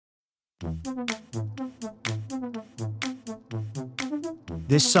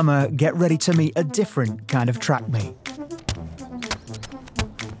This summer, get ready to meet a different kind of track meet,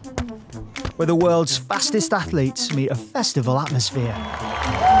 where the world's fastest athletes meet a festival atmosphere.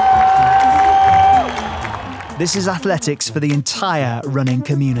 This is athletics for the entire running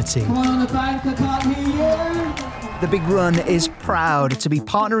community. Come on the bank, I can't hear you. The Big Run is proud to be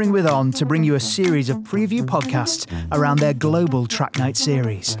partnering with On to bring you a series of preview podcasts around their global track night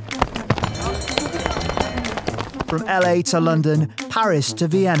series. From LA to London, Paris to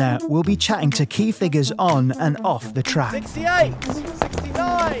Vienna, we'll be chatting to key figures on and off the track. 68,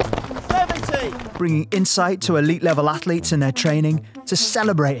 69, 70. Bringing insight to elite level athletes and their training, to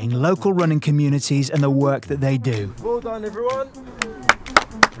celebrating local running communities and the work that they do. Well done, everyone.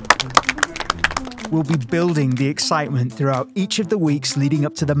 We'll be building the excitement throughout each of the weeks leading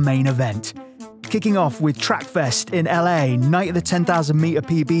up to the main event. Kicking off with Trackfest in LA, night of the 10,000 metre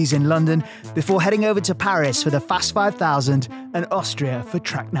PBs in London, before heading over to Paris for the Fast 5000 and Austria for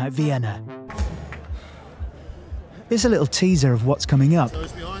Track Night Vienna. Here's a little teaser of what's coming up.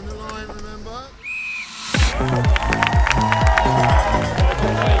 Goes behind the line, remember?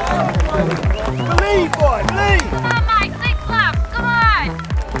 Believe, boy, believe. Come on, Mike, 6 laps, come on!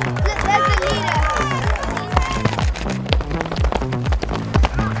 There's the leader.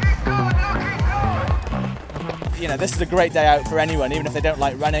 You know, this is a great day out for anyone, even if they don't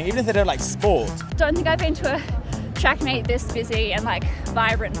like running, even if they don't like sport. Don't think I've been to a track meet this busy and like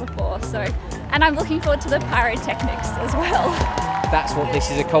vibrant before, and I'm looking forward to the pyrotechnics as well. That's what this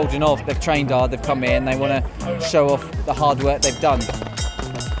is a cauldron of. They've trained hard, they've come here and they want to show off the hard work they've done.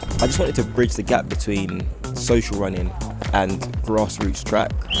 I just wanted to bridge the gap between social running and grassroots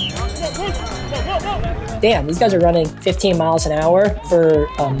track. Damn, these guys are running 15 miles an hour for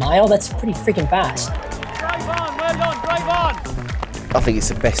a mile. That's pretty freaking fast. Drive on, well done, drive on. I think it's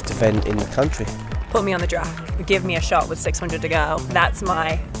the best event in the country. Put me on the track, give me a shot with 600 to go. That's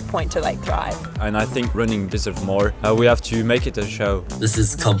my point to thrive. And I think running deserves more. We have to make it a show. This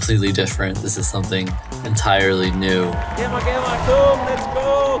is completely different. This is something entirely new. Come, let's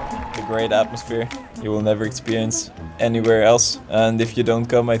go. A great atmosphere you will never experience anywhere else. And if you don't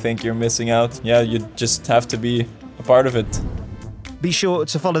come, I think you're missing out. Yeah, you just have to be a part of it. Be sure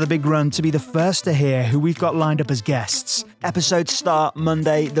to follow The Big Run to be the first to hear who we've got lined up as guests. Episodes start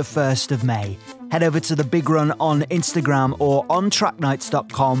Monday, the 1st of May. Head over to The Big Run on Instagram or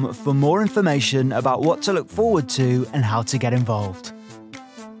ontracknights.com for more information about what to look forward to and how to get involved.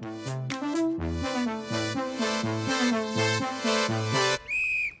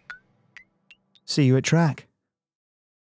 See you at track.